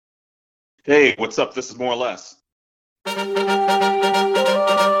Hey, what's up? This is More or Less.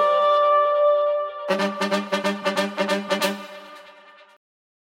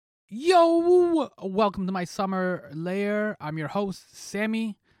 Yo, welcome to my summer lair. I'm your host,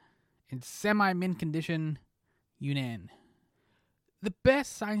 Sammy, in semi-mint condition, Yunnan. The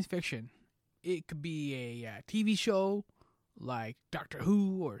best science fiction. It could be a TV show like Doctor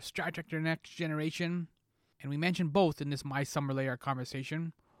Who or Star Trek: The Next Generation, and we mentioned both in this my summer lair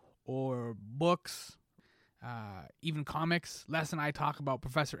conversation, or books, even comics. Les and I talk about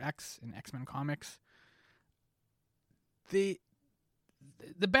Professor X in X-Men comics. The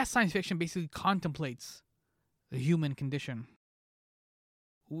best science fiction basically contemplates the human condition.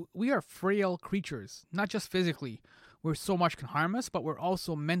 We are frail creatures, not just physically, where so much can harm us, but we're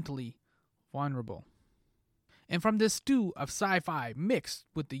also mentally vulnerable. And from this stew of sci-fi mixed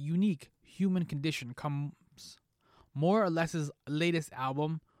with the unique human condition comes More or Less's latest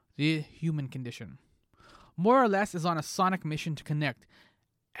album, The Human Condition. More or Less is on a sonic mission to connect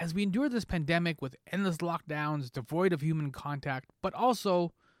as we endure this pandemic with endless lockdowns, devoid of human contact, but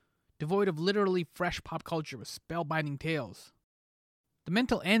also devoid of literally fresh pop culture with spellbinding tales. The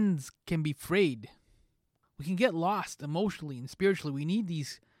mental ends can be frayed. We can get lost emotionally and spiritually. We need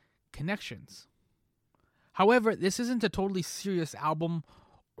these connections. However, this isn't a totally serious album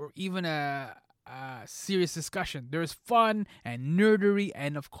or even a serious discussion. There's fun and nerdery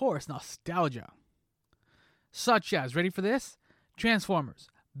and, of course, nostalgia. Such as, ready for this? Transformers,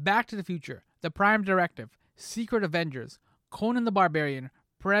 Back to the Future, The Prime Directive, Secret Avengers, Conan the Barbarian,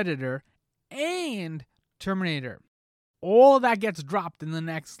 Predator, and Terminator. All of that gets dropped in the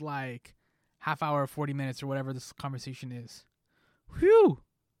next, half hour, 40 minutes, or whatever this conversation is. Whew!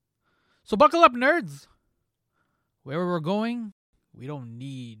 So buckle up, nerds! Wherever we're going, we don't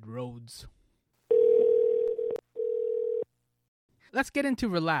need roads. Let's get into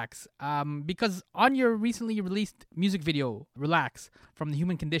Relax, because on your recently released music video, Relax, from The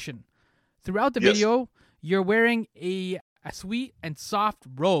Human Condition, throughout the video, you're wearing a sweet and soft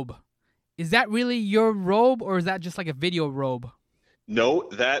robe. Is that really your robe, or is that just like a video robe? No,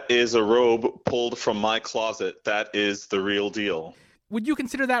 that is a robe pulled from my closet. That is the real deal. Would you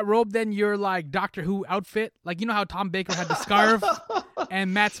consider that robe then your Doctor Who outfit? Like, you know how Tom Baker had the scarf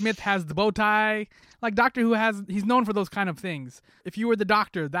and Matt Smith has the bow tie? Like Doctor Who he's known for those kind of things. If you were the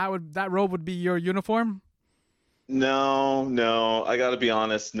Doctor, that robe would be your uniform? No, I gotta be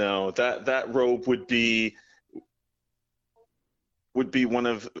honest, no. That robe would be one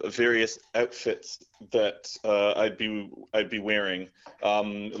of various outfits that I'd be wearing,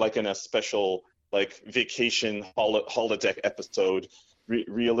 like in a special vacation holodeck episode.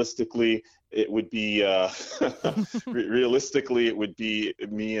 Realistically, it would be realistically it would be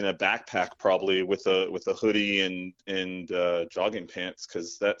me in a backpack, probably with a hoodie and jogging pants,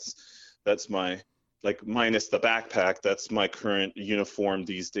 because that's my, minus the backpack, that's my current uniform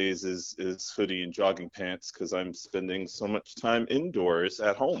these days is hoodie and jogging pants, because I'm spending so much time indoors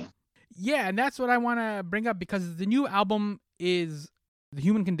at home. Yeah, and that's what I want to bring up, because the new album is The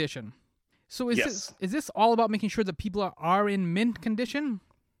Human Condition. So is this all about making sure that people are in mint condition?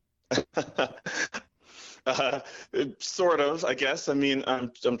 Sort of, I guess. I mean,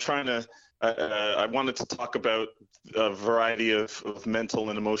 I'm trying to. I wanted to talk about a variety of mental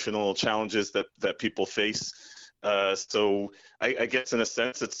and emotional challenges that people face. So I guess in a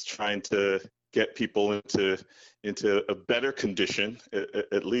sense, it's trying to get people into a better condition,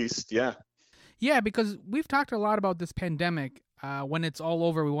 at least. Yeah. Yeah, because we've talked a lot about this pandemic. When it's all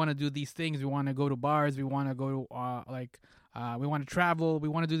over, we want to do these things. We want to go to bars. We want to go to we want to travel. We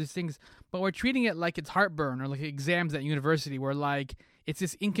want to do these things, but we're treating it like it's heartburn or like exams at university. Where it's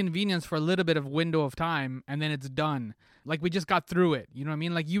this inconvenience for a little bit of window of time, and then it's done. Like we just got through it. You know what I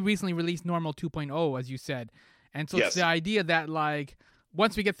mean? Like you recently released Normal 2.0, as you said, and so it's the idea that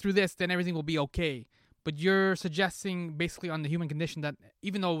once we get through this, then everything will be okay. But you're suggesting basically on The Human Condition that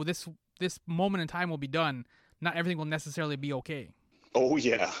even though this moment in time will be done, not everything will necessarily be okay. Oh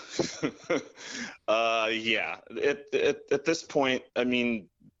yeah, yeah. At this point, I mean,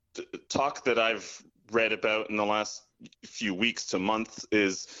 talk that I've read about in the last few weeks to months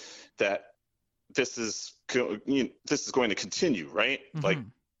is that this is going to continue, right? Mm-hmm. Like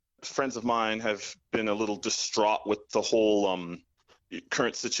friends of mine have been a little distraught with the whole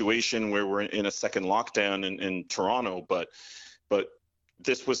current situation where we're in a second lockdown in Toronto, but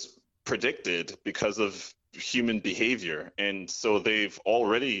this was predicted because of human behavior, and so they've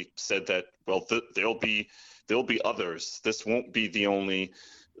already said that there'll be others. This won't be the only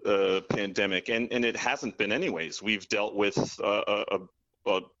pandemic, and it hasn't been anyways. We've dealt with a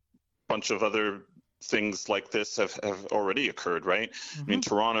bunch of other things like this have already occurred, right? I mean, Mm-hmm.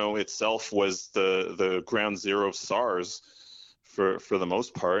 Toronto itself was the ground zero of SARS for the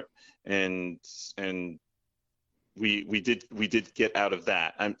most part, and we did get out of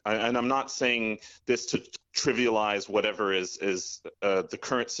that. And I'm not saying this to trivialize whatever is the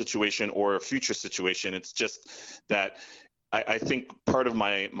current situation or a future situation. It's just that I think part of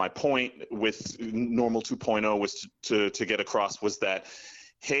my point with Normal 2.0 was to get across was that,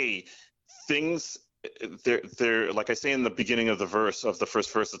 hey, things, they're like I say in the beginning of the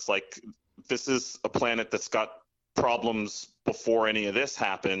first verse, it's like, this is a planet that's got problems before any of this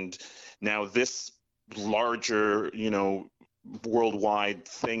happened. Now this larger, worldwide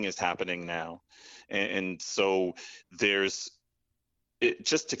thing is happening now, and so there's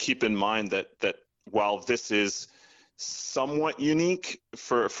just to keep in mind that while this is somewhat unique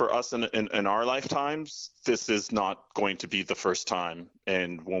for us in our lifetimes, this is not going to be the first time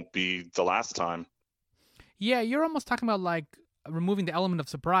and won't be the last time. Yeah, you're almost talking about like removing the element of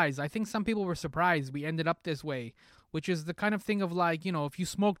surprise. I think some people were surprised we ended up this way, which is the kind of thing of like, if you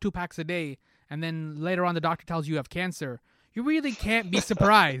smoke 2 packs a day and then later on the doctor tells you have cancer, you really can't be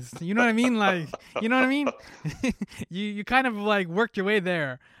surprised. You know what I mean? Like, you know what I mean? you kind of like worked your way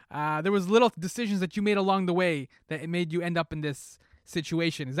there. There was little decisions that you made along the way that it made you end up in this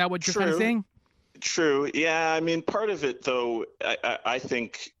situation. Is that what you're kind of saying? True. Yeah. I mean, part of it, though, I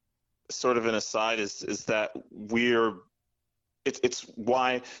think, sort of an aside, is that it's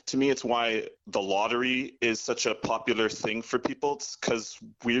why, to me, it's why the lottery is such a popular thing for people. It's because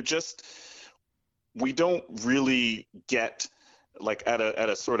we don't really get, like, at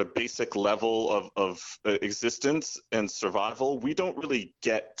a sort of basic level of existence and survival, we don't really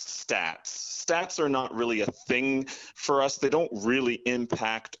get stats. Stats are not really a thing for us. They don't really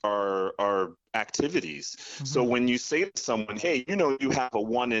impact our activities. Mm-hmm. So when you say to someone, hey, you have a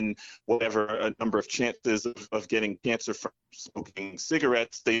 1 in whatever a number of chances of getting cancer from smoking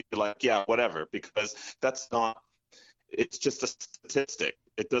cigarettes, they're like, yeah, whatever, because it's just a statistic.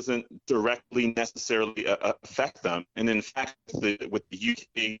 It doesn't directly necessarily affect them. And in fact, with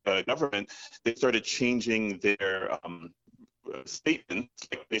the UK government, they started changing their statements.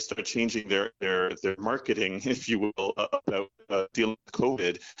 Like, they started changing their marketing, if you will, about dealing with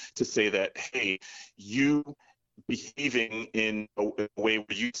COVID, to say that, hey, you behaving in a way where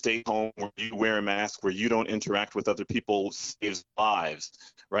you stay home, where you wear a mask, where you don't interact with other people, saves lives,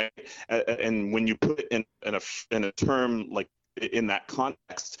 right? And when you put it in a term like, in that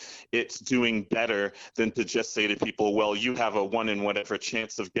context, it's doing better than to just say to people, well, you have a 1 in whatever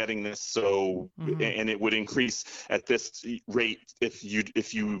chance of getting this, so mm-hmm. and it would increase at this rate if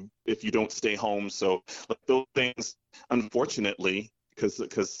you don't stay home. So, like, those things, unfortunately,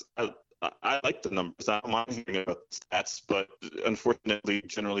 because I like the numbers, I don't mind hearing about the stats, but unfortunately,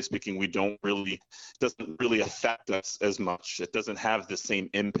 generally speaking, doesn't really affect us as much. It doesn't have the same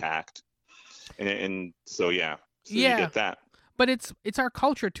impact, and so yeah. So you get that. But it's our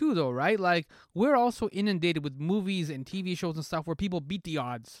culture too, though, right? Like, we're also inundated with movies and TV shows and stuff where people beat the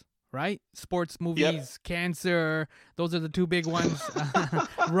odds, right? Sports movies, yep. Cancer, those are the 2 big ones.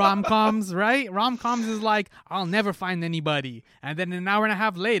 Rom-coms, right? Rom-coms is like, I'll never find anybody. And then an hour and a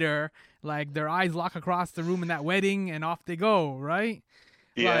half later, like, their eyes lock across the room in that wedding and off they go, right?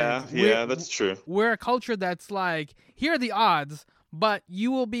 Yeah, that's true. We're a culture that's like, here are the odds, but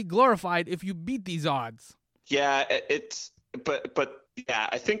you will be glorified if you beat these odds. Yeah, But yeah,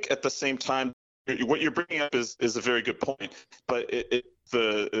 I think at the same time, what you're bringing up is a very good point. But it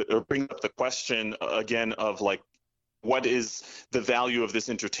brings up the question again of, like, what is the value of this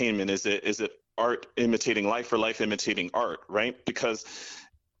entertainment? Is it art imitating life or life imitating art? Right? Because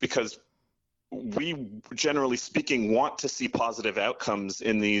we, generally speaking, want to see positive outcomes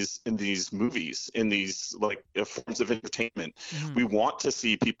in these movies, in these, like, forms of entertainment. Mm-hmm. We want to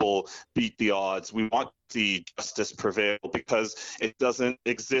see people beat the odds. We want to see justice prevail, because it doesn't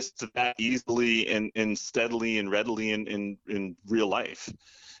exist that easily and steadily and readily in real life.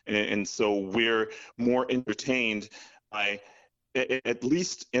 And so we're more entertained by, at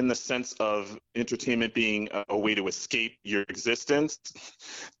least in the sense of entertainment being a way to escape your existence,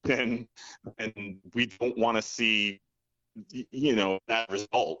 and we don't want to see, that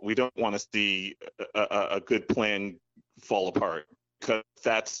result. We don't want to see a good plan fall apart, because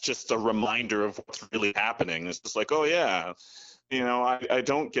that's just a reminder of what's really happening. It's just like, oh yeah, I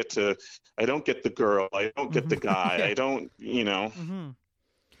don't get the girl, I don't get the guy, yeah. I don't, Mm-hmm.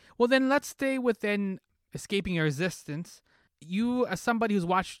 Well, then let's stay within escaping your existence. You, as somebody who's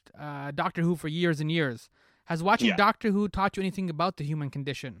watched Doctor Who for years and years, has watching Doctor Who taught you anything about the human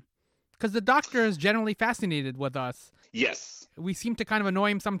condition? Because the Doctor is generally fascinated with us. Yes. We seem to kind of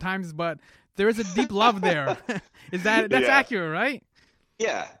annoy him sometimes, but there is a deep love there. That's accurate, right?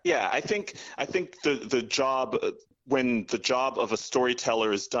 Yeah. I think the job, when the job of a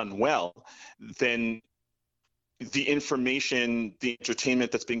storyteller is done well, then the information, the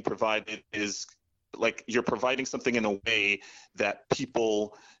entertainment that's being provided is like you're providing something in a way that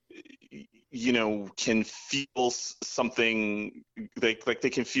people, can feel something, like they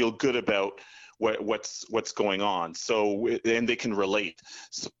can feel good about what's going on. So, and they can relate.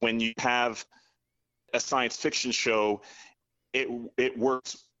 So when you have a science fiction show, it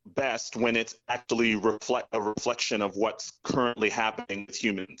works best when it's actually a reflection of what's currently happening with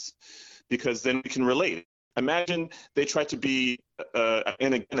humans, because then we can relate. Imagine they try to be,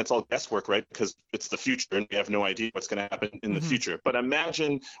 and again, it's all guesswork, right? Because it's the future and we have no idea what's going to happen in the future. But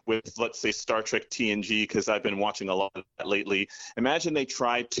imagine with, let's say, Star Trek TNG, because I've been watching a lot of that lately. Imagine they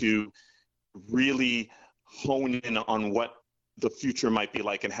tried to really hone in on what the future might be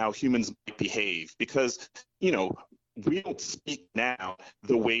like and how humans might behave. Because, we don't speak now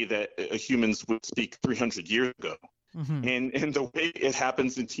the way that humans would speak 300 years ago. And the way it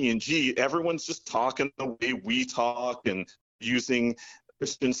happens in TNG, everyone's just talking the way we talk and using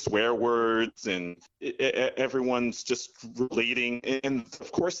Christian swear words, and everyone's just relating. And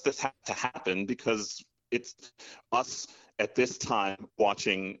of course, this had to happen because it's us at this time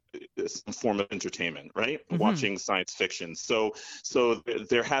watching some form of entertainment, right? Watching science fiction. So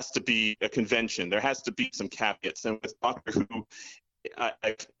there has to be a convention. There has to be some caveats. And with Doctor Who,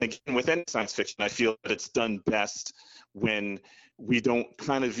 again, with any science fiction, I feel that it's done best when we don't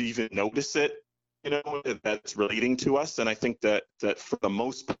kind of even notice it, that's relating to us. And I think that for the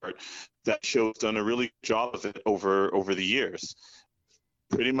most part, that show's done a really good job of it over the years.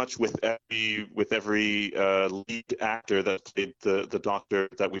 Pretty much with every lead actor that played the Doctor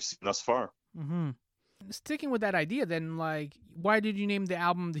that we've seen thus far. Sticking with that idea, then, like, why did you name the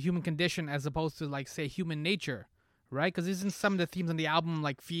album "The Human Condition" as opposed to, like, say, "Human Nature"? Right? Because isn't some of the themes on the album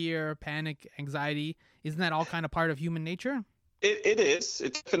like fear, panic, anxiety? Isn't that all kind of part of human nature? It is.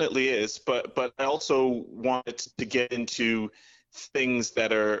 It definitely is. But I also wanted to get into things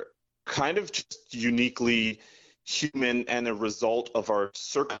that are kind of just uniquely human and a result of our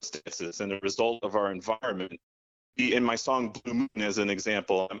circumstances and a result of our environment. In my song Blue Moon, as an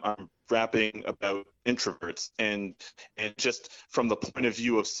example, I'm rapping about introverts, and just from the point of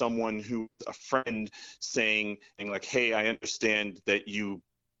view of someone who's a friend saying like, hey, I understand that you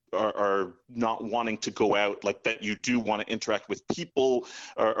are not wanting to go out, like that you do want to interact with people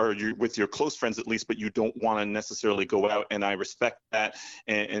or you're with your close friends at least, but you don't want to necessarily go out, and I respect that,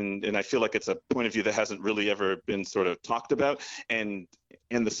 and I feel like it's a point of view that hasn't really ever been sort of talked about, and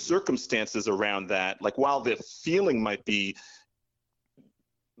the circumstances around that, like while the feeling might be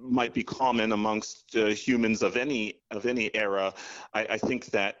common amongst humans of any era, I think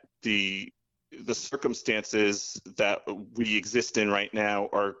that the circumstances that we exist in right now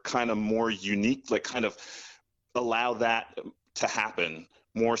are kind of more unique, like kind of allow that to happen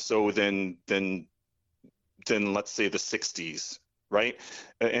more so than let's say the 60s, right?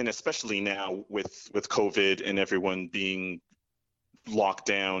 And especially now with COVID and everyone being locked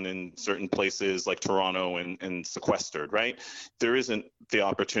down in certain places like Toronto and sequestered, right? There isn't the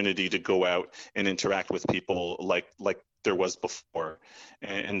opportunity to go out and interact with people like there was before.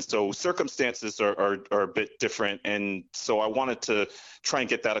 And so circumstances are a bit different. And so I wanted to try and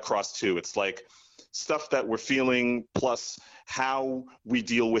get that across too. It's like stuff that we're feeling plus how we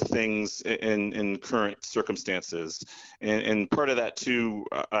deal with things in current circumstances. And part of that too,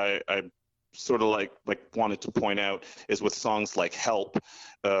 I sort of like wanted to point out is with songs like Help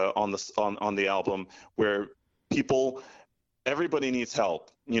on the album, where everybody needs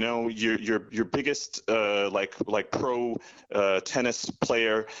help. Your biggest like pro tennis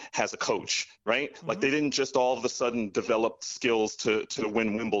player has a coach, right? Like they didn't just all of a sudden develop skills to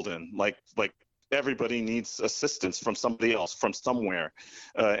win Wimbledon. Like everybody needs assistance from somebody else, from somewhere,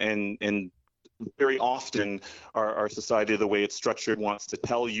 and very often our society, the way it's structured, wants to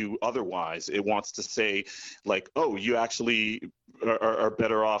tell you otherwise. It wants to say like, oh, you actually are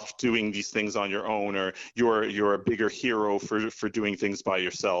better off doing these things on your own, or you're a bigger hero for doing things by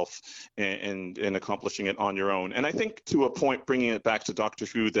yourself and accomplishing it on your own. And I think to a point, bringing it back to Doctor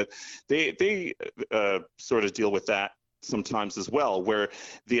Who, that they sort of deal with that sometimes as well, where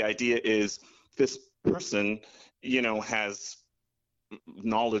the idea is this person, has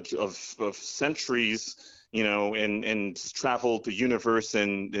knowledge of centuries, and traveled the universe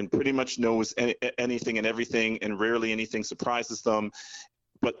and pretty much knows anything and everything, and rarely anything surprises them.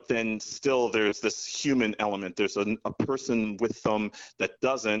 But then still there's this human element. There's a person with them that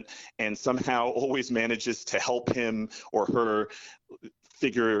doesn't, and somehow always manages to help him or her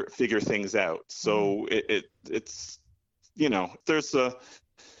figure things out. So it's there's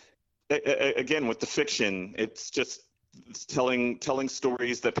again with the fiction, it's just telling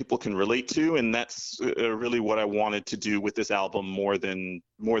stories that people can relate to, and that's really what I wanted to do with this album more than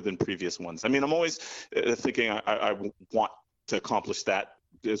previous ones. I mean, I'm always thinking I want to accomplish that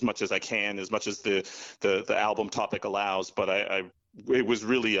as much as I can, as much as the album topic allows, but it was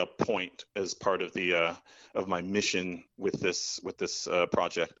really a point as part of the of my mission with this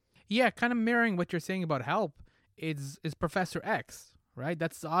project. Yeah, kind of mirroring what you're saying about Help is Professor X, right?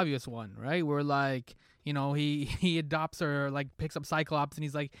 That's the obvious one, right? Where like, he adopts or like picks up Cyclops and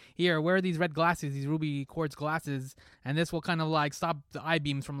he's like, here, wear these red glasses, these ruby quartz glasses, and this will kind of like stop the eye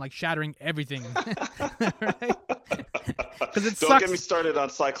beams from like shattering everything. Right? Because it Don't sucks. get me started on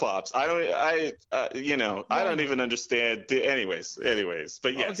Cyclops. I don't even understand. Anyways,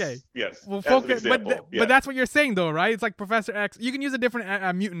 but yes, Okay. yes. Well, as an focus, example, but that's what you're saying though, right? It's like Professor X. You can use a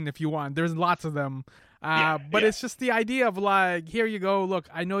different mutant if you want. There's lots of them. But it's just the idea of like, here you go. Look,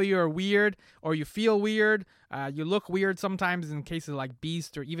 I know you're weird or you feel weird. You look weird sometimes in cases like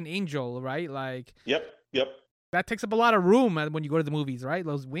Beast or even Angel, right? Like, Yep. that takes up a lot of room when you go to the movies, right?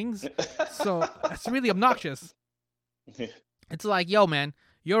 Those wings. So it's really obnoxious. It's like, yo, man,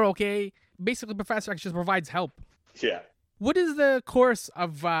 you're okay. Basically, Professor X just provides help. Yeah. What is the chorus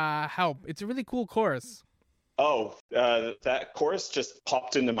of Help? It's a really cool chorus. Oh, that chorus just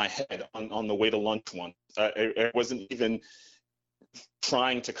popped into my head on the way to lunch once. I wasn't even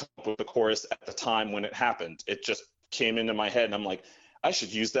trying to come up with the chorus at the time when it happened. It just came into my head, and I'm like, I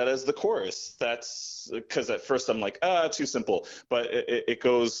should use that as the chorus. That's because at first I'm like, too simple. But it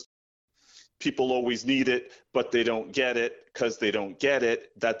goes, people always need it, but they don't get it because they don't get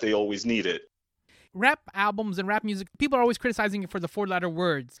it that they always need it. Rap albums and rap music, people are always criticizing it for the 4-letter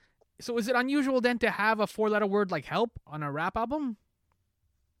words. So is it unusual then to have a 4-letter word like help on a rap album?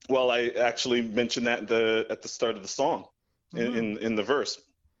 Well, I actually mentioned that at the start of the song, in the verse,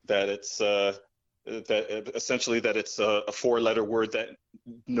 that it's that essentially that it's a 4-letter word that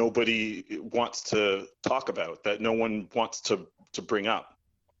nobody wants to talk about, that no one wants to bring up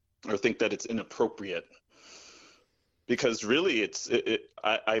or think that it's inappropriate. Because really,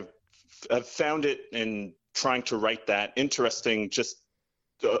 I've found it in trying to write that interesting, just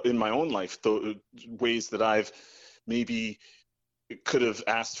in my own life, the ways that I've maybe could have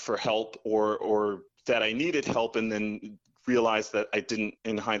asked for help or that I needed help, and then realized that I didn't,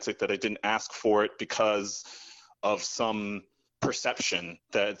 in hindsight, that I didn't ask for it because of some perception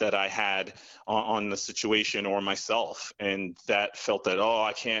that I had on the situation or myself, and that felt that,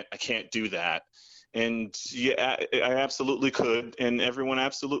 I can't do that. And yeah, I absolutely could, and everyone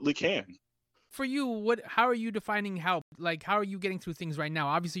absolutely can. For you, how are you defining help? Like, how are you getting through things right now?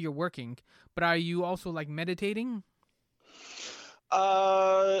 Obviously, you're working, but are you also like meditating?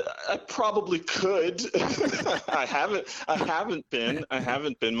 I probably could. I haven't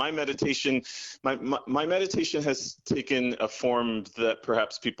been. My meditation has taken a form that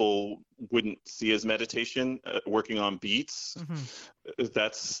perhaps people wouldn't see as meditation, working on beats. Mm-hmm.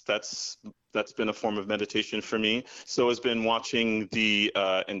 That's been a form of meditation for me. So has been watching the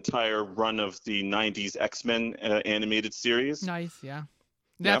entire run of the 90s X-Men animated series. Nice, yeah.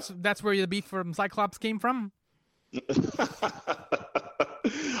 That's where the beef from Cyclops came from?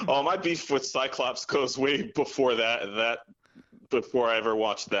 Oh, my beef with Cyclops goes way before that before I ever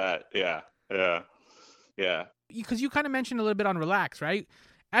watched that. Yeah. Because you kind of mentioned a little bit on Relax, right?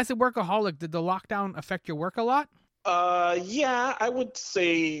 As a workaholic, did the lockdown affect your work a lot? Yeah, I would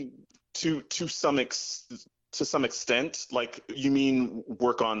say to some extent. Like, you mean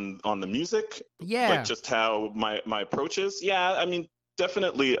work on the music? Yeah. Like just how my approach is? Yeah, I mean,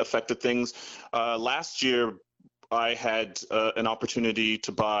 definitely affected things. Last year, I had an opportunity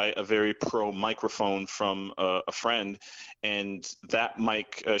to buy a very pro microphone from a friend, and that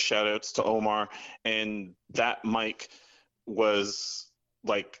mic, shout outs to Omar, and that mic was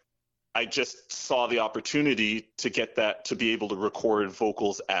like, I just saw the opportunity to get that, to be able to record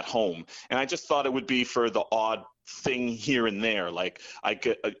vocals at home. And I just thought it would be for the odd thing here and there. Like, I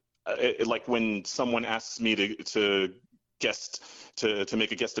get like when someone asks me to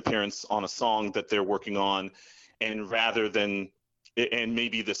make a guest appearance on a song that they're working on, and rather than, and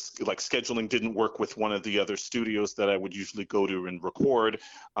maybe this like scheduling didn't work with one of the other studios that I would usually go to and record,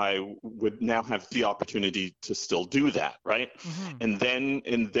 I would now have the opportunity to still do that, right? Mm-hmm.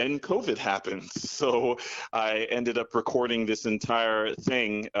 And then COVID happened, so I ended up recording this entire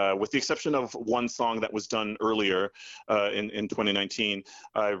thing, with the exception of one song that was done earlier in 2019.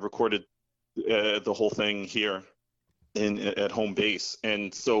 I recorded the whole thing here at home base,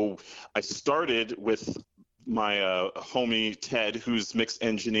 and so I started with homie Ted, who's mix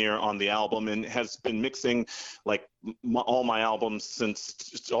engineer on the album and has been mixing like all my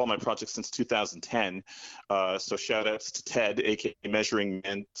projects since 2010. So shout outs to Ted, aka Measuring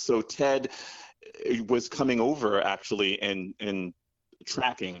Man. So Ted was coming over actually and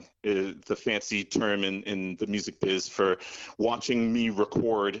tracking, the fancy term in the music biz for watching me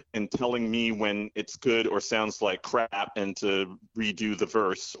record and telling me when it's good or sounds like crap and to redo the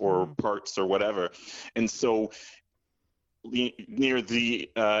verse or parts or whatever. And so near the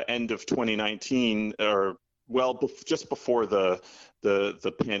end of 2019, or just before the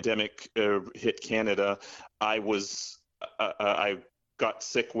pandemic hit Canada, I got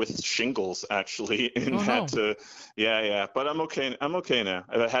sick with shingles actually and had to but I'm okay now.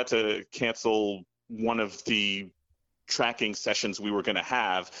 I had to cancel one of the tracking sessions we were going to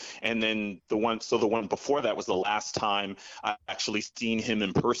have, and then the one before that was the last time I actually seen him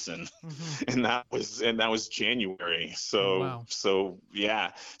in person. And that was January. So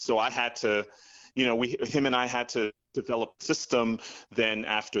I had to, him and I had to develop a system then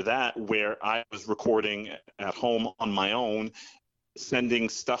after that where I was recording at home on my own, sending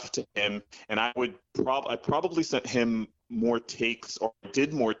stuff to him, and I probably sent him more takes or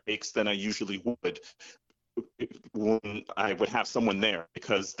did more takes than I usually would when I would have someone there,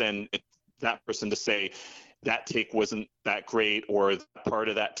 because then that person to say that take wasn't that great or part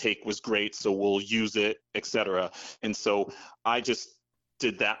of that take was great, so we'll use it, etc. And so I just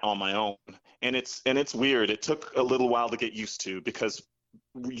did that on my own, and it's weird. It took a little while to get used to, because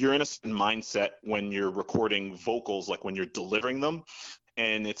you're in a certain mindset when you're recording vocals, like when you're delivering them,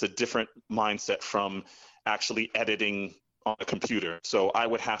 and it's a different mindset from actually editing on a computer. So I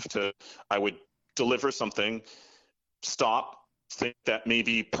would deliver something, stop, think that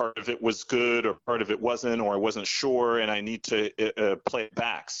maybe part of it was good or part of it wasn't, or I wasn't sure, and I need to play it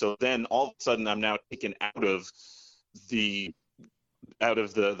back. So then all of a sudden I'm now taken out of the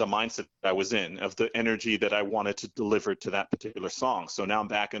mindset that I was in, of the energy that I wanted to deliver to that particular song. So now I'm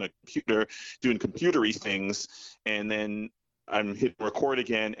back in a computer doing computery things, and then I'm hitting record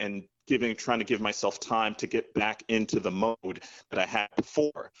again and trying to give myself time to get back into the mode that I had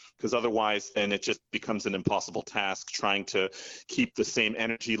before, because otherwise then it just becomes an impossible task trying to keep the same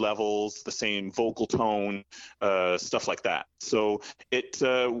energy levels, the same vocal tone, stuff like that. So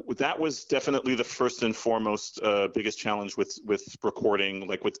that was definitely the first and foremost biggest challenge with recording,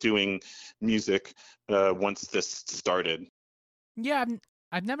 like with doing music once this started. Yeah,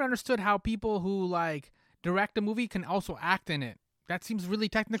 I've never understood how people who like direct a movie can also act in it. That seems really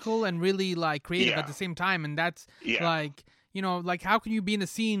technical and really like creative at the same time. And that's like, like how can you be in the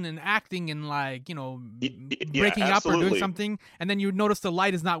scene and acting and like, breaking up or doing something, and then you notice the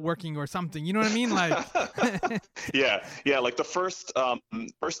light is not working or something. You know what I mean? Like, like the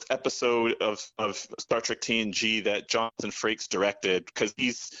first episode of Star Trek TNG that Jonathan Frakes directed, because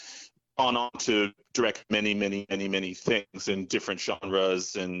he's gone on to direct many things in different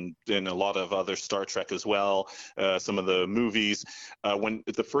genres and in a lot of other Star Trek as well, some of the movies. When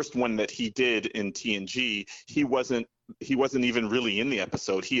the first one that he did in TNG, he wasn't even really in the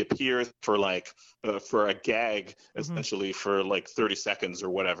episode. He appeared for like for a gag, essentially, for like 30 seconds or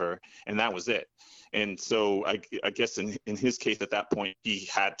whatever, and that was it. And so I guess in his case at that point, he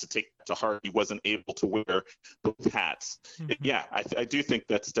had to take to heart he wasn't able to wear both hats. Yeah, I do think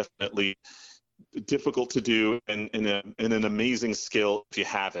that's definitely difficult to do, and an amazing skill if you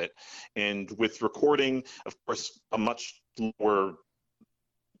have it. And with recording, of course, a much lower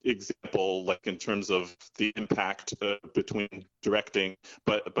example, like in terms of the impact between directing,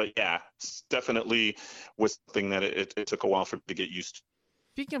 but yeah, definitely was something that it took a while for me to get used to.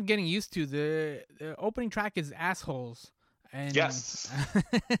 Speaking of getting used to, the opening track is Assholes. And yes.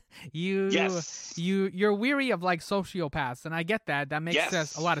 You're weary of like sociopaths, and I get that. That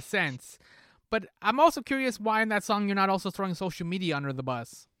makes a lot of sense. But I'm also curious why in that song you're not also throwing social media under the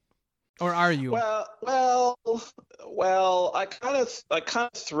bus. Or are you? Well, I kind of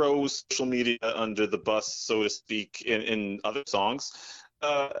throw social media under the bus, so to speak, in other songs.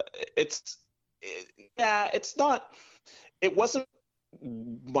 It's not. It wasn't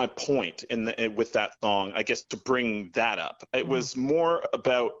my point with that song, I guess, to bring that up. It was more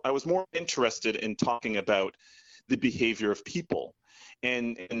about, I was more interested in talking about the behavior of people,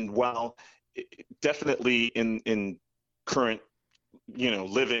 and while definitely in current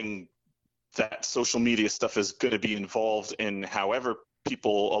living, that social media stuff is going to be involved in however a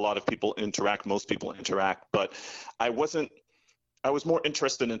lot of people interact, most people interact, but I was more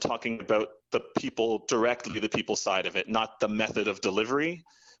interested in talking about the people directly, the people side of it, not the method of delivery,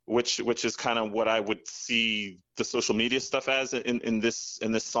 which is kind of what I would see the social media stuff as in this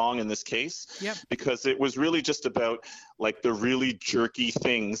song in this case. Yep. Because it was really just about like the really jerky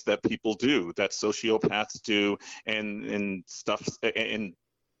things that people do, that sociopaths do, and stuff, and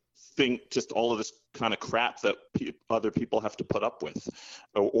think just all of this kind of crap that other people have to put up with,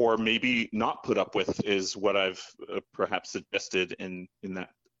 or maybe not put up with, is what I've perhaps suggested in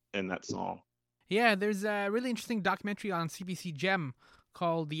that song. Yeah, there's a really interesting documentary on CBC Gem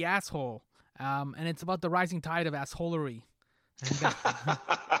called The Asshole, and it's about the rising tide of assholery.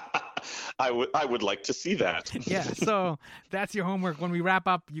 I would like to see that. Yeah, so that's your homework. When we wrap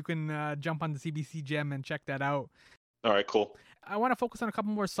up, you can jump on the CBC Gem and check that out. All right, cool. I want to focus on a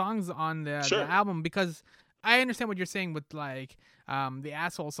couple more songs on the album, because I understand what you're saying with like the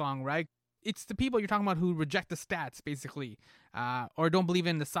Asshole song, right? It's the people you're talking about who reject the stats, basically, or don't believe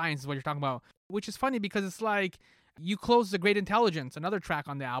in the science is what you're talking about, which is funny because it's like you close The Great Intelligence, another track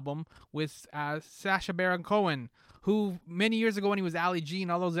on the album, with Sacha Baron Cohen, who many years ago when he was Ali G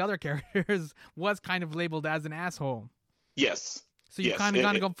and all those other characters was kind of labeled as an asshole. Yes. So you've kind of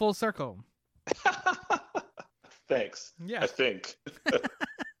gone to go full circle. Thanks. Yeah. I think.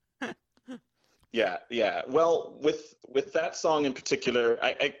 Yeah. Well, with that song in particular,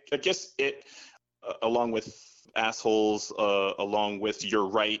 I guess it, along with Assholes, along with You're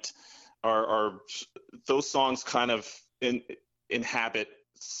Right, are those songs kind of inhabit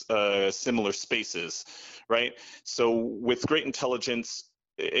similar spaces, right? So with Great Intelligence,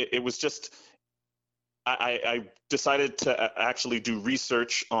 it was just, I decided to actually do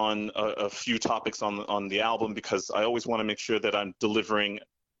research on a few topics on the album, because I always want to make sure that I'm delivering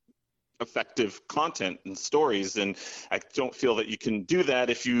effective content and stories, and I don't feel that you can do that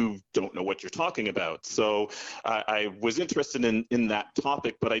if you don't know what you're talking about. So I was interested in that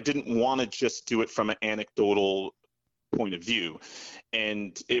topic, but I didn't want to just do it from an anecdotal point of view.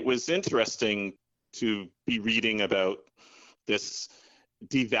 And it was interesting to be reading about this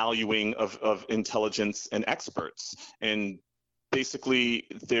devaluing of intelligence and experts. And basically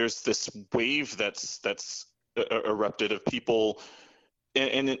there's this wave that's erupted of people,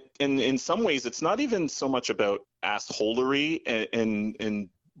 and in some ways it's not even so much about assholery, and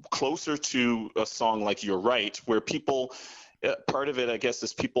closer to a song like You're Right, where people, part of it I guess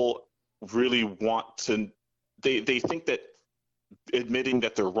is people really want to, they think that admitting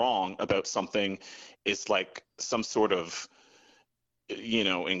that they're wrong about something is like some sort of,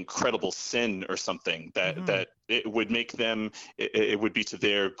 incredible sin or something that that it would make them, it would be to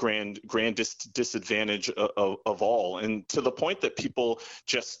their grandest disadvantage of all, and to the point that people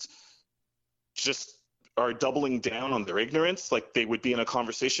just are doubling down on their ignorance. Like they would be in a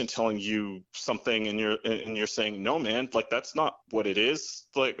conversation telling you something, and you're saying, no man, like that's not what it is,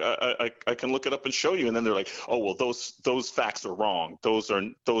 like I can look it up and show you, and then they're like, oh well, those facts are wrong, those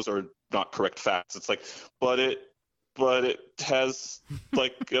are not correct facts. It's like, but it has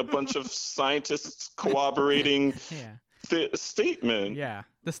like a bunch of scientists corroborating the statement. Yeah,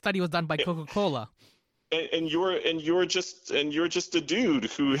 the study was done by Coca-Cola. And you're just a dude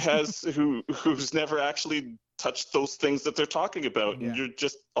who has who's never actually touched those things that they're talking about, and you're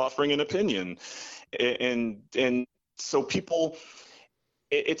just offering an opinion. And so people,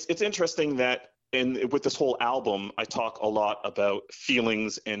 it's interesting that. And with this whole album, I talk a lot about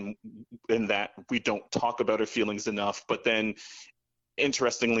feelings, and that we don't talk about our feelings enough. But then,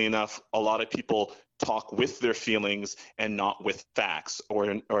 interestingly enough, a lot of people talk with their feelings and not with facts,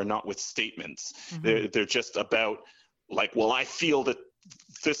 or not with statements. They're just about like, well, I feel that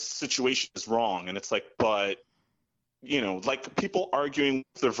this situation is wrong, and it's like, but like people arguing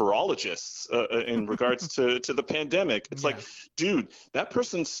with their virologists in regards to the pandemic. It's like, dude, that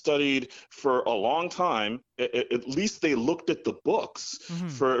person studied for a long time. At least they looked at the books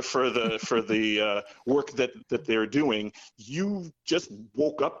for the work that they're doing. You just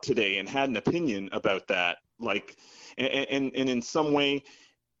woke up today and had an opinion about that. Like, and in some way,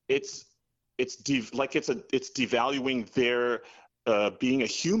 it's devaluing their being a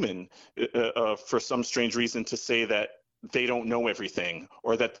human for some strange reason, to say that they don't know everything,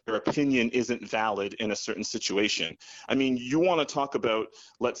 or that their opinion isn't valid in a certain situation. I mean, you want to talk about,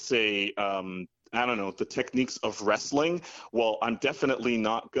 let's say, I don't know, the techniques of wrestling. Well, I'm definitely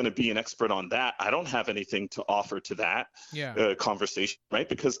not going to be an expert on that. I don't have anything to offer to that conversation, right?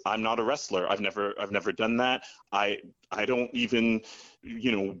 Because I'm not a wrestler. I've never done that. I don't even,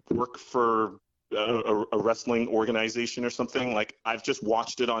 work for a wrestling organization or something. Like, I've just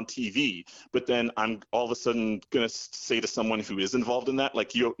watched it on TV, but then I'm all of a sudden going to say to someone who is involved in that,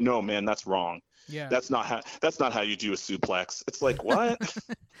 like, no, man, that's wrong. Yeah. That's not how you do a suplex. It's like, what?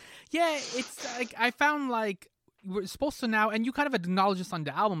 Yeah. It's like, I found like we're supposed to now, and you kind of acknowledge this on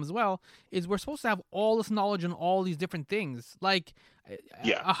the album as well, is we're supposed to have all this knowledge on all these different things. Like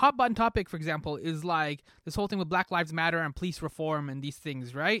Yeah. a hot button topic, for example, is like this whole thing with Black Lives Matter and police reform and these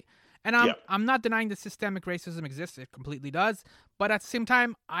things, right? And Yeah. I'm not denying that systemic racism exists; it completely does. But at the same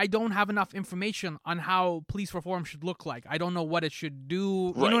time, I don't have enough information on how police reform should look like. I don't know what it should do.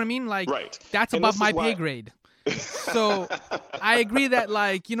 You know Right. what I mean? Like Right. that's And above this my is why- pay grade. So I agree that,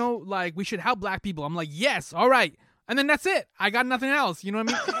 like, you know, like we should help black people. I'm like, yes, all right. And then that's it. I got nothing else. You know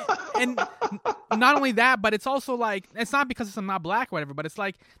what I mean? And not only that, but it's also like, it's not because I'm not black or whatever, but it's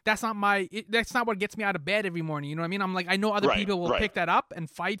like, that's not what gets me out of bed every morning. You know what I mean? I'm like, I know other Right, people will right. pick that up and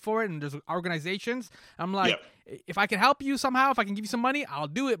fight for it. And there's organizations. I'm like, Yep. if I can help you somehow, if I can give you some money, I'll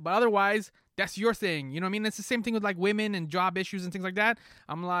do it. But otherwise, that's your thing. You know what I mean? It's the same thing with like women and job issues and things like that.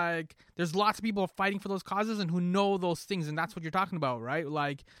 I'm like, there's lots of people fighting for those causes and who know those things. And that's what you're talking about, right?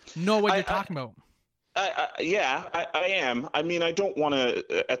 Like, know what you're talking about. I am. I mean, I don't want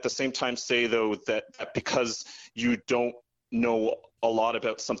to at the same time say, though, that because you don't know a lot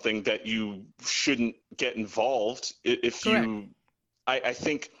about something that you shouldn't get involved. If Correct. I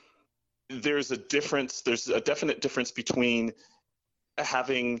think there's a difference. There's a definite difference between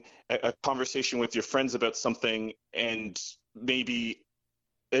having a conversation with your friends about something and maybe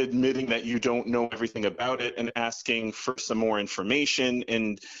admitting that you don't know everything about it and asking for some more information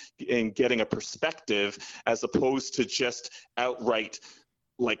and getting a perspective, as opposed to just outright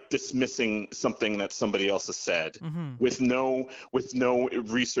like dismissing something that somebody else has said with no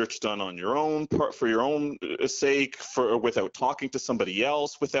research done on your own part, for your own sake, without talking to somebody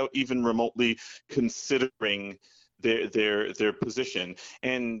else, without even remotely considering their position.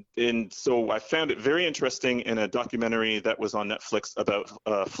 And so I found it very interesting in a documentary that was on Netflix about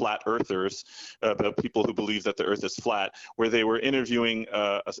flat earthers, about people who believe that the earth is flat, where they were interviewing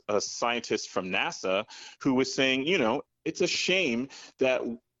a scientist from NASA who was saying, you know, it's a shame that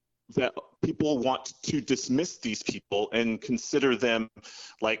people want to dismiss these people and consider them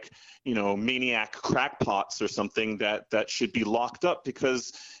like, you know, maniac crackpots or something that should be locked up,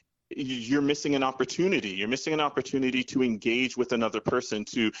 because you're missing an opportunity. You're missing an opportunity to engage with another person,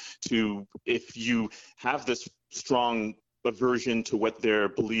 to if you have this strong aversion to what they're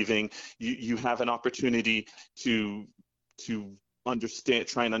believing, you have an opportunity to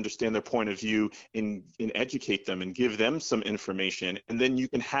try and understand their point of view and educate them and give them some information, and then you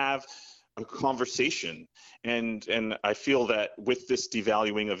can have a conversation. And I feel that with this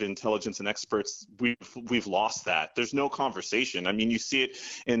devaluing of intelligence and experts, we've lost that. There's no conversation. I mean, you see it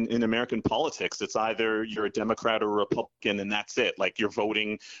in American politics. It's either you're a Democrat or a Republican, and that's it. Like, you're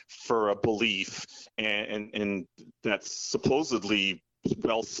voting for a belief, and that's supposedly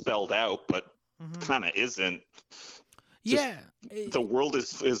well spelled out, but kind of isn't. Yeah. The world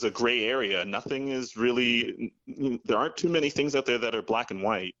is a gray area. Nothing is really, there aren't too many things out there that are black and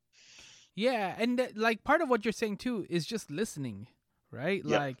white. Yeah, and like part of what you're saying too is just listening, right?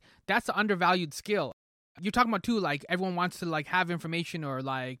 Yeah. Like that's an undervalued skill. You're talking about too, like everyone wants to like have information or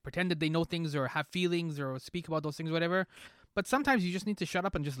like pretend that they know things or have feelings or speak about those things, or whatever. But sometimes you just need to shut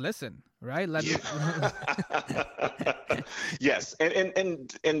up and just listen, right? Yes,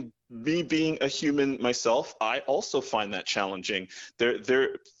 and me being a human myself, I also find that challenging. There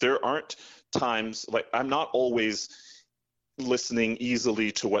aren't times, like, I'm not always listening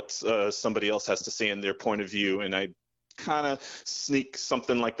easily to what somebody else has to say in their point of view, and I kind of sneak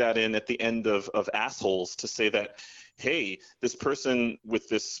something like that in at the end of Assholes to say that, hey, this person with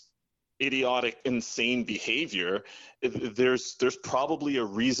this idiotic, insane behavior, there's probably a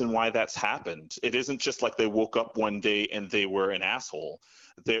reason why that's happened. It isn't just like they woke up one day and they were an asshole.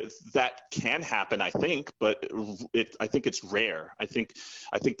 That can happen, I think, but I think it's rare. I think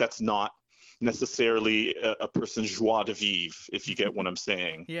that's not necessarily a person's joie de vivre, if you get what I'm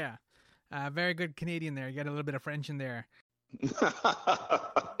saying. Yeah. Very good Canadian there. You got a little bit of French in there.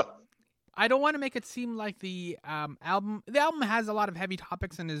 I don't want to make it seem like the album has a lot of heavy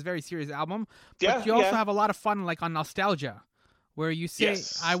topics and is a very serious album, but you also have a lot of fun, like on Nostalgia, where you say,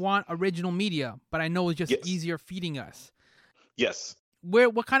 yes, I want original media, but I know it's just easier feeding us. Yes.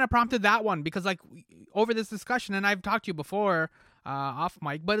 What kind of prompted that one? Because like over this discussion, and I've talked to you before off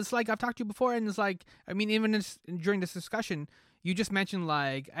mic, but it's like I've talked to you before, and it's like, I mean, even during this discussion, you just mentioned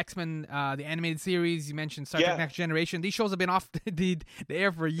like X-Men, the animated series. You mentioned Star Trek Next Generation. These shows have been off the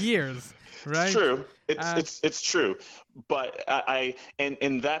air for years, right? It's true. It's true. But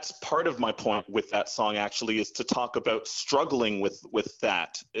and that's part of my point with that song, actually, is to talk about struggling with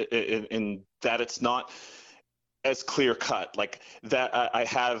that, in that it's not as clear cut. Like that, I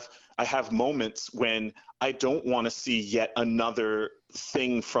have moments when I don't want to see yet another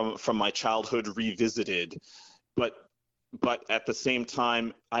thing from my childhood revisited. but at the same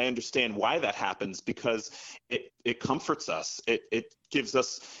time, I understand why that happens, because it comforts us. It gives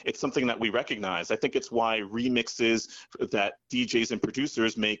us, it's something that we recognize. I think it's why remixes that DJs and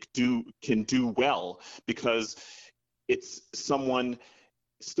producers can do well, because it's someone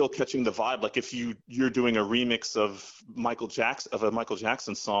still catching the vibe. Like if you're doing a remix of a Michael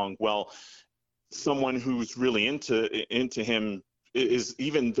Jackson song, well, someone who's really into him is,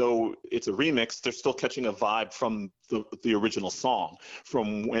 even though it's a remix, they're still catching a vibe from the original song,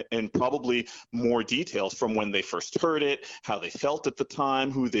 and probably more details from when they first heard it, how they felt at the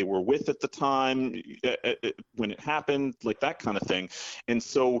time, who they were with at the time, when it happened, like that kind of thing. And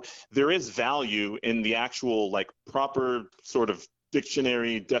so there is value in the actual, like, proper sort of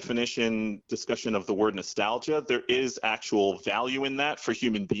dictionary definition discussion of the word nostalgia. There is actual value in that for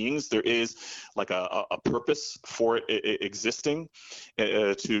human beings. There is like a purpose for it existing,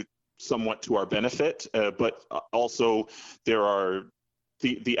 to somewhat to our benefit, but also there are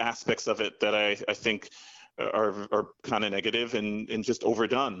the aspects of it that I think are kind of negative and just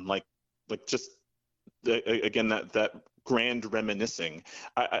overdone, like just again that grand reminiscing.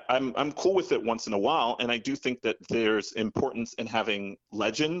 I'm cool with it once in a while, and I do think that there's importance in having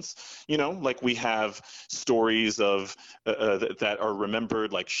legends. Like we have stories of that are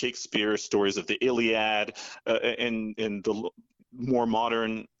remembered, like Shakespeare, stories of the Iliad, and the more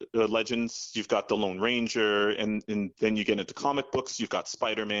modern legends. You've got the Lone Ranger, and then you get into comic books. You've got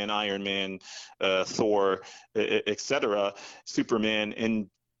Spider-Man, Iron Man, Thor, etc., Superman,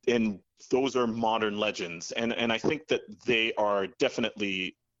 and those are modern legends, and I think that they are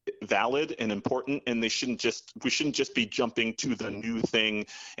definitely valid and important, and we shouldn't just be jumping to the new thing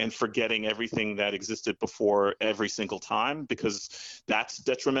and forgetting everything that existed before every single time, because that's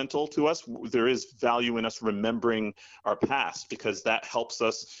detrimental to us. There is value in us remembering our past, because that helps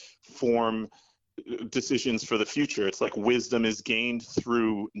us form decisions for the future. It's like wisdom is gained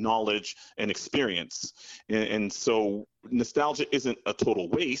through knowledge and experience. And so nostalgia isn't a total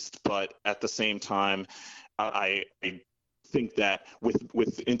waste, but at the same time, I think that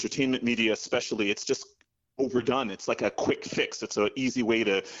with entertainment media especially, it's just overdone. It's like a quick fix. It's an easy way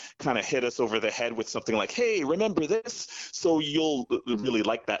to kind of hit us over the head with something like, hey, remember this? So you'll really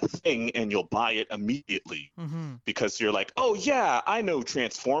like that thing and you'll buy it immediately, because you're like, oh yeah, I know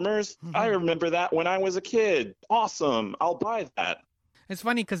Transformers. I remember that when I was a kid. Awesome. I'll buy that. It's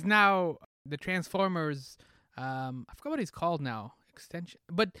funny because now the Transformers, I forgot what he's called now. Extension,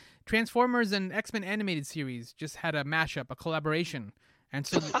 but Transformers and X-Men animated series just had a mashup, a collaboration. And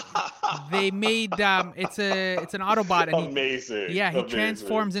so they made it's an Autobot. And Amazing. He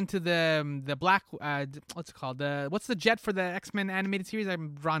transforms into the black what's it called? What's the jet for the X-Men animated series?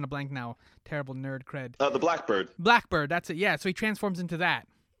 I'm drawing a blank now. Terrible nerd cred. The Blackbird. Blackbird, that's it. Yeah, so he transforms into that.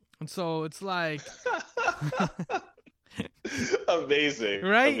 And so it's like amazing.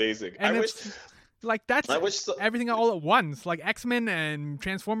 Right? Amazing. And everything all at once. Like X-Men and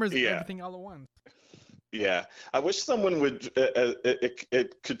Transformers, everything all at once. Yeah, I wish someone would.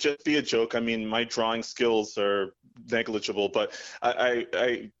 It could just be a joke. I mean, my drawing skills are negligible, but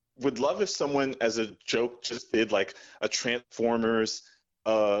I would love if someone, as a joke, just did like a Transformers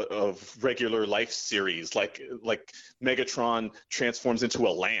of regular life series, like Megatron transforms into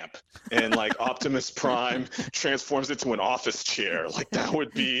a lamp, and like Optimus Prime transforms into an office chair. Like that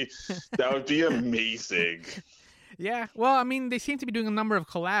would be amazing. Yeah, well, I mean, they seem to be doing a number of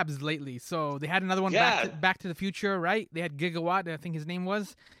collabs lately. So they had another one, Back to the Future, right? They had Gigawatt, I think his name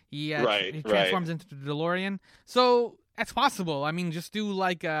was. He transforms into the DeLorean. So that's possible. I mean, just do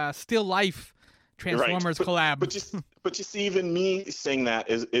like a still life Transformers collab. But you see, even me saying that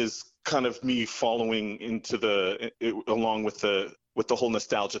is kind of me following into along with the whole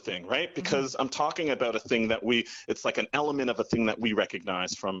nostalgia thing, right? Because I'm talking about a thing that it's like an element of a thing that we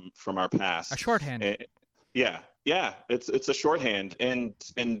recognize from our past. A shorthand. Yeah, it's a shorthand,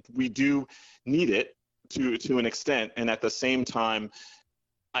 and we do need it to an extent, and at the same time,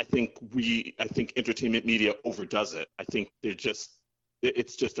 I think entertainment media overdoes it. I think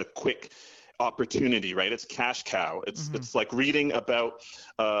it's just a quick opportunity, right? It's cash cow. It's like reading about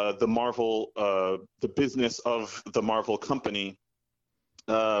the Marvel, the business of the Marvel company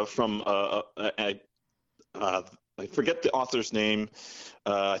from I forget the author's name.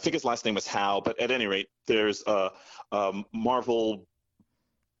 I think his last name was Howe, but at any rate, there's a Marvel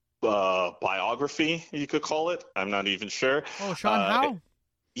biography, you could call it. I'm not even sure. Oh, Sean Howe?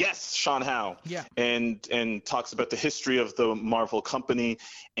 Yes, Sean Howe. Yeah. And talks about the history of the Marvel company,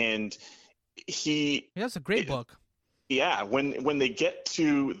 and that's a great book. Yeah, when they get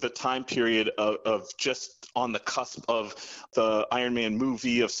to the time period of just on the cusp of the Iron Man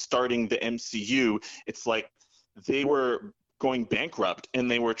movie, of starting the MCU, it's like they were going bankrupt, and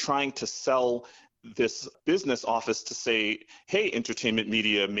they were trying to sell this business office to say, hey, entertainment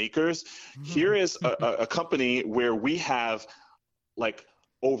media makers, here is a company where we have like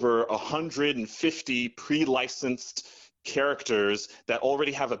over 150 pre-licensed characters that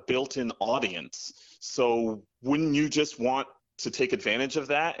already have a built-in audience. So wouldn't you just want to take advantage of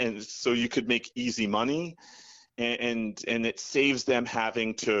that, and so you could make easy money? And it saves them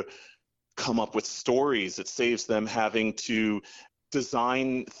having to come up with stories. It saves them having to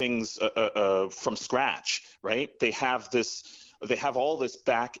design things from scratch, right? They have all this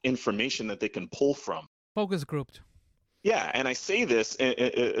back information that they can pull from. Focus grouped. Yeah, and I say this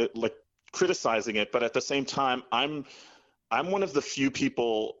like criticizing it, but at the same time, I'm one of the few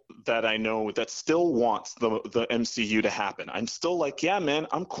people that I know that still wants the MCU to happen. I'm still like, yeah, man,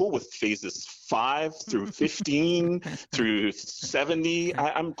 I'm cool with phases 5 through 15 through 70.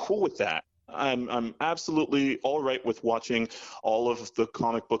 I'm cool with that. I'm absolutely all right with watching all of the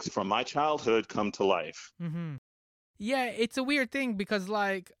comic books from my childhood come to life. Mm-hmm. Yeah, it's a weird thing because,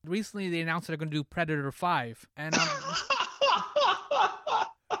 like, recently they announced they're going to do Predator 5. And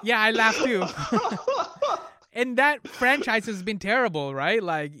yeah, I laughed too. And that franchise has been terrible, right?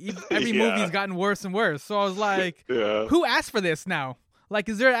 Like, every movie's gotten worse and worse. So I was like, who asked for this now? Like,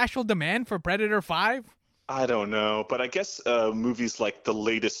 is there actual demand for Predator 5? I don't know, but I guess movies like the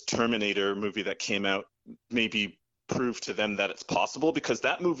latest Terminator movie that came out maybe prove to them that it's possible, because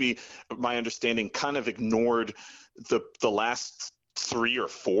that movie, my understanding, kind of ignored the last 3 or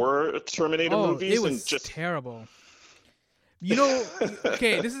 4 Terminator movies. It was just terrible. You know,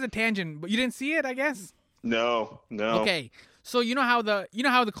 okay, this is a tangent, but you didn't see it, I guess? No. Okay. So you know how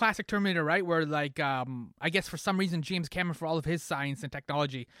the classic Terminator, right? Where like I guess for some reason James Cameron, for all of his science and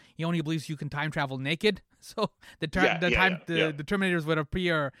technology, he only believes you can time travel naked. So the Terminators would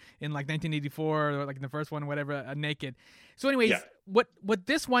appear in like 1984 or like in the first one, whatever, naked. So anyways, what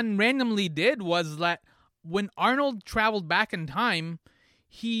this one randomly did was that when Arnold traveled back in time,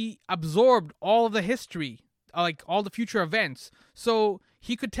 he absorbed all of the history, like all the future events. So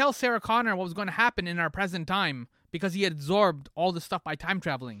he could tell Sarah Connor what was going to happen in our present time, because he had absorbed all the stuff by time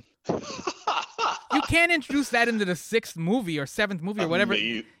traveling. You can't introduce that into the 6th movie or 7th movie or whatever.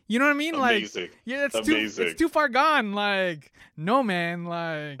 You know what I mean? Amazing. Like, yeah, it's too far gone. Like, no, man.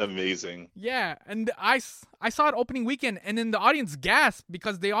 Like, amazing. Yeah, and I saw it opening weekend, and then the audience gasped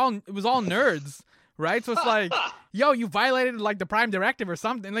because it was all nerds, right? So it's like, yo, you violated like the Prime Directive or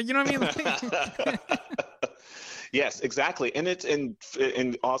something. Like, you know what I mean? Yes, exactly. And it's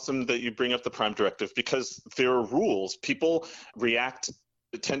and awesome that you bring up the Prime Directive, because there are rules. People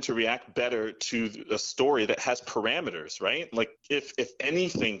tend to react better to a story that has parameters, right? Like if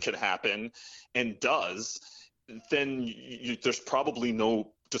anything could happen and does, then there's probably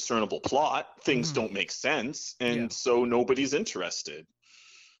no discernible plot. Things don't make sense, and so nobody's interested.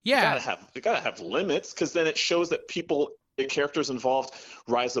 Yeah, you gotta have limits, because then it shows that the characters involved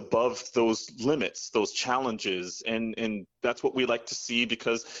rise above those limits, those challenges, and that's what we like to see,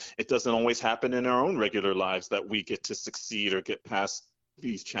 because it doesn't always happen in our own regular lives that we get to succeed or get past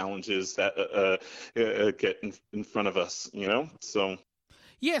these challenges that get in front of us, you know? So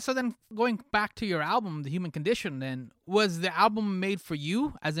yeah, so then going back to your album, The Human Condition, then, was the album made for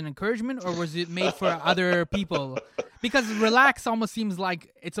you as an encouragement, or was it made for other people? Because Relax almost seems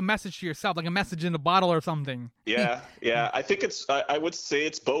like it's a message to yourself, like a message in a bottle or something. Yeah. I think I would say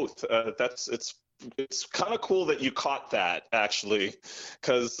it's both. It's kind of cool that you caught that, actually,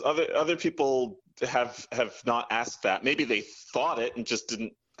 because other people have not asked that. Maybe they thought it and just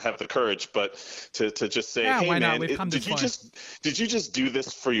didn't have the courage, but to just say, hey man, did you just do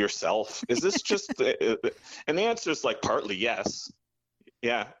this for yourself? Is this just and the answer is like partly yes.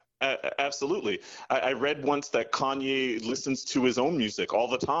 Yeah, absolutely. I read once that Kanye listens to his own music all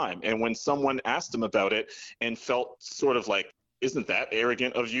the time, and when someone asked him about it and felt sort of like, isn't that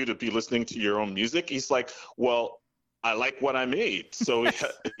arrogant of you to be listening to your own music, he's like, well, I like what I made, so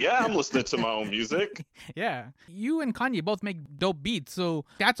yeah, I'm listening to my own music. Yeah. You and Kanye both make dope beats, so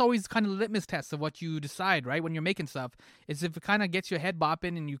that's always kind of the litmus test of what you decide, right, when you're making stuff, is if it kind of gets your head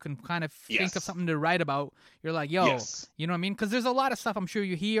bopping and you can kind of think of something to write about, you're like, yo, you know what I mean? Because there's a lot of stuff I'm sure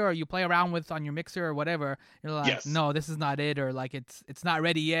you hear or you play around with on your mixer or whatever, you're like, no, this is not it, or like it's not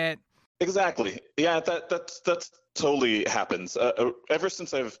ready yet. Exactly. Yeah, that's totally happens. Ever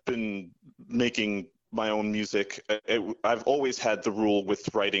since I've been making my own music, I've always had the rule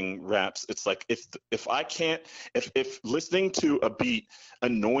with writing raps. It's like if listening to a beat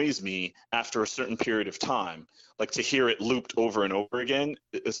annoys me after a certain period of time, like to hear it looped over and over again,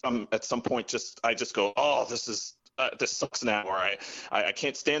 at some point I just go, oh, this is this sucks now, or I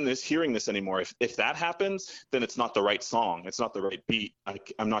can't stand this, hearing this anymore. If that happens, then it's not the right song. It's not the right beat.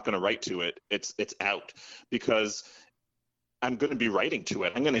 I'm not going to write to it. It's out, because I'm going to be writing to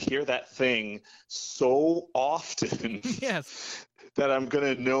it. I'm going to hear that thing so often Yes. that I'm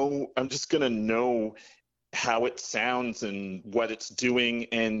just going to know how it sounds and what it's doing.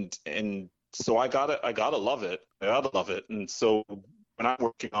 And so I gotta love it. I gotta love it. And so when I'm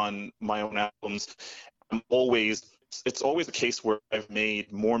working on my own albums, it's always a case where I've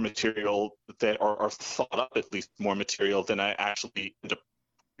made more material that are thought up, at least more material than I actually end up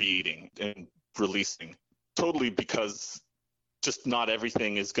creating and releasing. Totally, because just not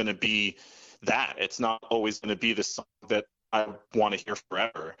everything is going to be that. It's not always going to be the song that I want to hear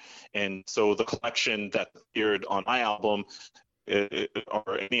forever. And so the collection that appeared on my album,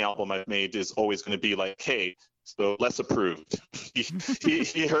 or any album I've made, is always going to be like, hey, so Les approved.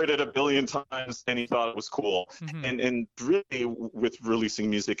 he heard it a billion times and he thought it was cool. Mm-hmm. And really, with releasing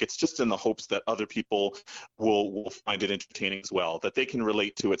music, it's just in the hopes that other people will find it entertaining as well, that they can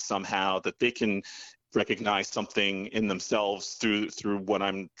relate to it somehow, that they can recognize something in themselves through what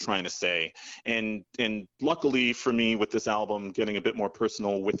I'm trying to say. And luckily for me, with this album, getting a bit more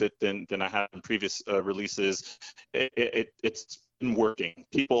personal with it than I have in previous releases, it's been working.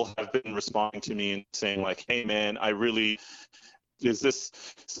 People have been responding to me and saying like, hey man, is this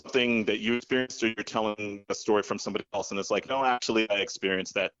something that you experienced, or you're telling a story from somebody else? And it's like, no, actually I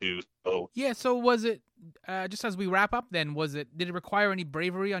experienced that too. So was it, just as we wrap up then, did it require any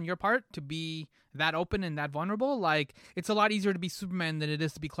bravery on your part to be that open and that vulnerable? Like, it's a lot easier to be Superman than it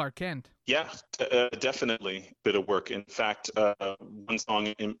is to be Clark Kent. Yeah, definitely bit of work. In fact, one song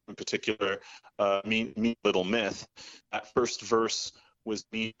in particular, Me Little Myth, that first verse was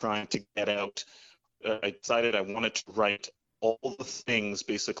me trying to get out. I decided I wanted to write all the things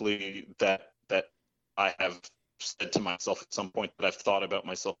basically that I have said to myself at some point, that I've thought about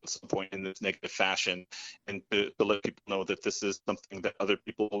myself at some point in this negative fashion, and to let people know that this is something that other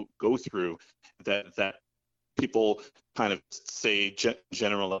people go through, that people kind of say in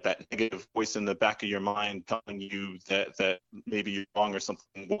general, that negative voice in the back of your mind telling you that maybe you're wrong or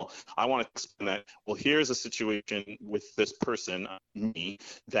something. Well, I want to explain that. Well, here's a situation with this person, me,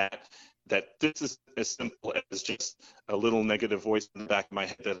 that this is as simple as just a little negative voice in the back of my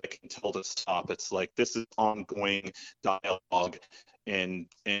head that I can tell to stop. It's like, this is ongoing dialogue and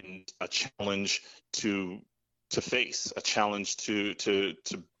a challenge to face, a challenge to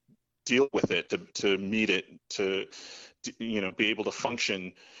deal with it, to meet it, to be able to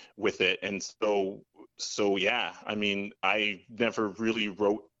function with it. And so yeah, I mean, I never really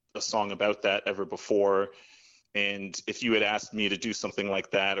wrote a song about that ever before. And if you had asked me to do something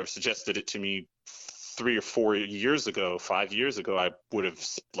like that, or suggested it to me 3 or 4 years ago, 5 years ago, I would have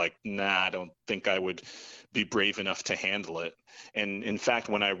said like, nah, I don't think I would be brave enough to handle it. And in fact,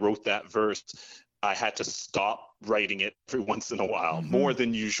 when I wrote that verse, I had to stop writing it every once in a while, more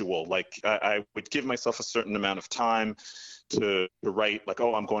than usual. Like I would give myself a certain amount of time to write, like,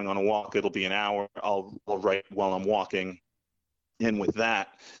 oh, I'm going on a walk, it'll be an hour, I'll write while I'm walking. And with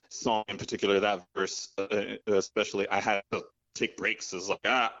that song in particular, that verse especially, I had to take breaks. It's like,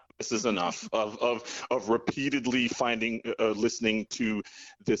 this is enough of repeatedly listening to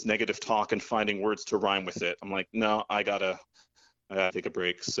this negative talk and finding words to rhyme with it. I'm like, no, I gotta take a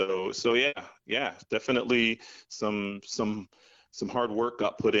break. So yeah, definitely some hard work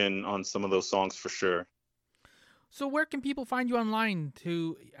got put in on some of those songs for sure. So where can people find you online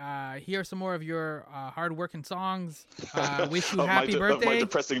to hear some more of your hard-working songs? Wish you happy birthday. Of my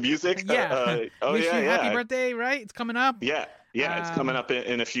depressing music? Yeah. Wish you happy birthday, right? It's coming up. Yeah, it's coming up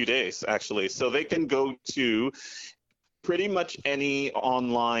in a few days, actually. So they can go to pretty much any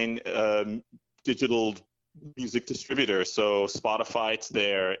online digital music distributor. So Spotify, it's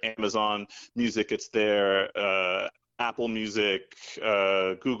there. Amazon Music, it's there. Apple Music,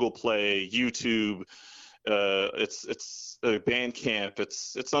 Google Play, YouTube. It's Bandcamp.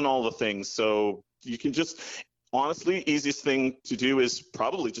 It's on all the things. So you can just, honestly, easiest thing to do is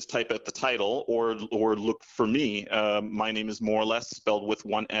probably just type out the title or look for me. My name is More or Less, spelled with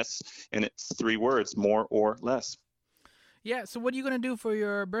one S, and it's 3 words, More or Less. Yeah, so what are you going to do for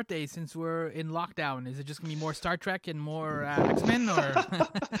your birthday since we're in lockdown? Is it just going to be more Star Trek and more X-Men? Or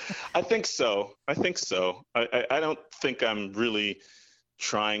I think so. I don't think I'm really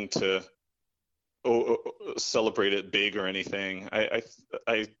trying to celebrate it big or anything.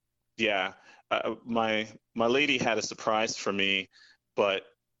 My lady had a surprise for me, but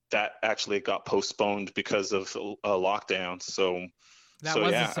that actually got postponed because of a lockdown. So that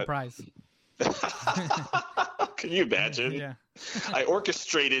was a surprise. Can you imagine? Yeah. I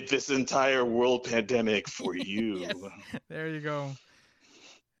orchestrated this entire world pandemic for you. Yes. There you go.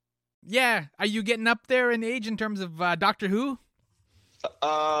 Yeah. Are you getting up there in age in terms of Doctor Who?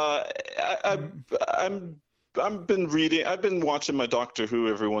 I've been reading. I've been watching my Doctor Who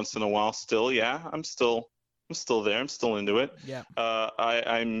every once in a while. Still, yeah, I'm still there. I'm still into it. Yeah.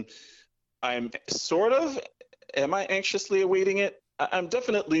 I'm sort of. Am I anxiously awaiting it? I'm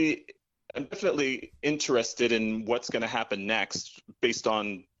definitely interested in what's going to happen next based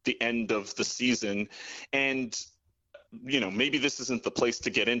on the end of the season. And maybe this isn't the place to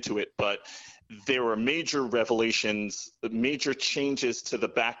get into it, but there were major revelations, major changes to the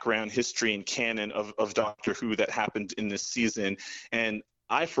background history and canon of Doctor Who that happened in this season. And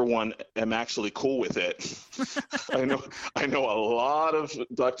I, for one, am actually cool with it. I know a lot of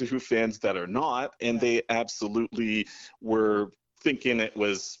Doctor Who fans that are not, and they absolutely were thinking it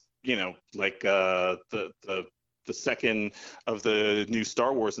was, like the second of the new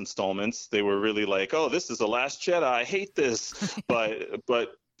Star Wars installments. They were really like, oh, this is The Last Jedi. I hate this. but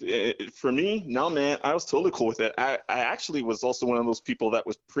for me, no, man, I was totally cool with it. I actually was also one of those people that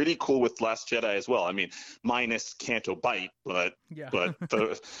was pretty cool with Last Jedi as well. I mean, minus Canto Bight, but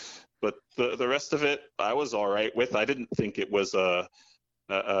the rest of it, I was all right with. I didn't think it was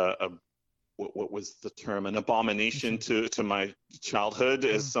what was the term, an abomination to my childhood,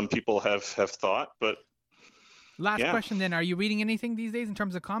 as some people have thought. But last question then, are you reading anything these days in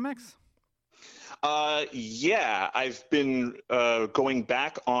terms of comics? Yeah, I've been going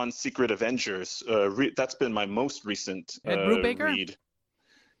back on Secret Avengers. That's been my most recent Ed Brubaker? read.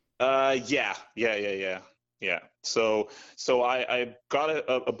 Yeah. So I got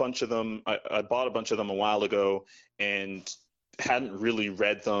a bunch of them. I bought a bunch of them a while ago and hadn't really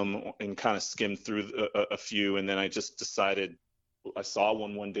read them and kind of skimmed through a few. And then I just decided, I saw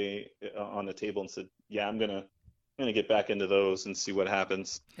one day on the table and said, yeah, I'm gonna get back into those and see what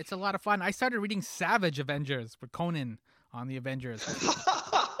happens. It's a lot of fun. I started reading Savage Avengers with Conan on the Avengers.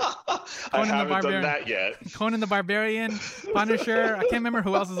 I haven't done that yet. Conan the Barbarian, Punisher. I can't remember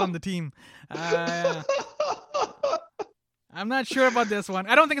who else is on the team. I'm not sure about this one.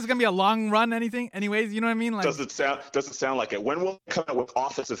 I don't think it's gonna be a long run. Anyways, you know what I mean? Like, doesn't sound like it. When will it come out with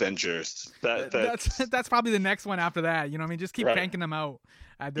Office Avengers? That's probably the next one after that. You know what I mean? Just keep cranking them out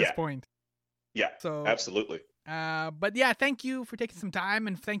at this point. Yeah. So absolutely. But yeah, thank you for taking some time,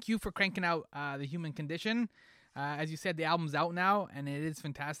 and thank you for cranking out The Human Condition. As you said, the album's out now, and it is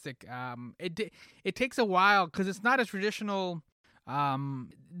fantastic. It takes a while because it's not a traditional.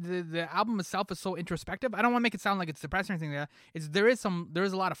 The album itself is so introspective. I don't want to make it sound like it's depressing or anything. There is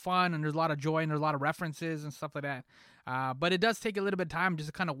a lot of fun, and there's a lot of joy, and there's a lot of references and stuff like that. But it does take a little bit of time just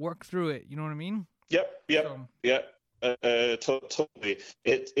to kind of work through it. You know what I mean? Yep. Totally.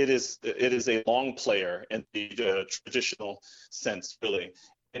 It is a long player in the traditional sense, really.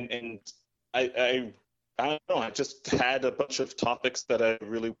 And I don't know. I just had a bunch of topics that I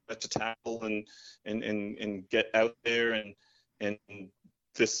really wanted to tackle and get out there, and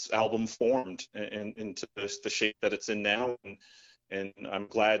this album formed into the shape that it's in now, and I'm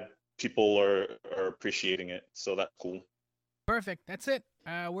glad people are appreciating it. So that's cool. Perfect. That's it.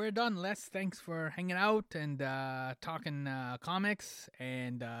 We're done. Les, thanks for hanging out and talking comics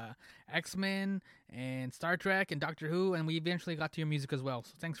and X-Men and Star Trek and Doctor Who, and we eventually got to your music as well.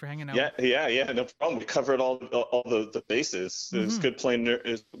 So thanks for hanging out. Yeah. No problem. We covered all the bases. It was good playing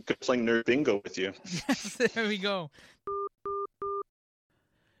nerd bingo with you. Yes, there we go.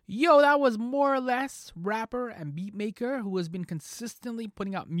 Yo, that was More or Less, rapper and beatmaker who has been consistently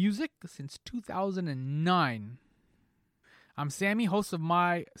putting out music since 2009. I'm Sammy, host of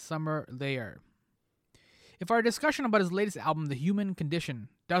My Summer Lair. If our discussion about his latest album, The Human Condition,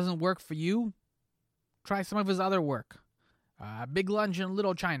 doesn't work for you, try some of his other work. Big Lunch in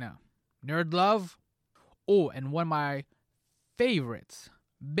Little China, Nerd Love, and one of my favorites,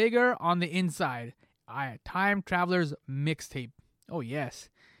 Bigger on the Inside, Time Traveler's Mixtape. Oh yes,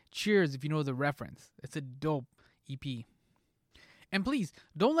 cheers if you know the reference. It's a dope EP. And please,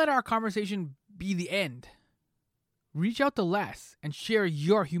 don't let our conversation be the end. Reach out to Les and share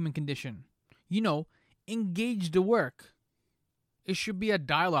your human condition. Engage the work. It should be a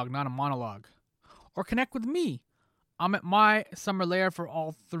dialogue, not a monologue. Or connect with me. I'm at My Summer Lair for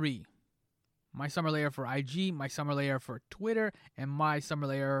all three. My Summer Lair for IG, My Summer Lair for Twitter, and My Summer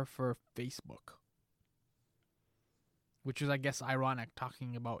Lair for Facebook. Which is, I guess, ironic,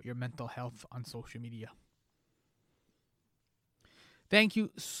 talking about your mental health on social media. Thank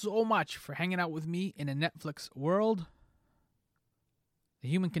you so much for hanging out with me in a Netflix world. The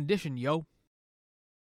Human Condition, yo.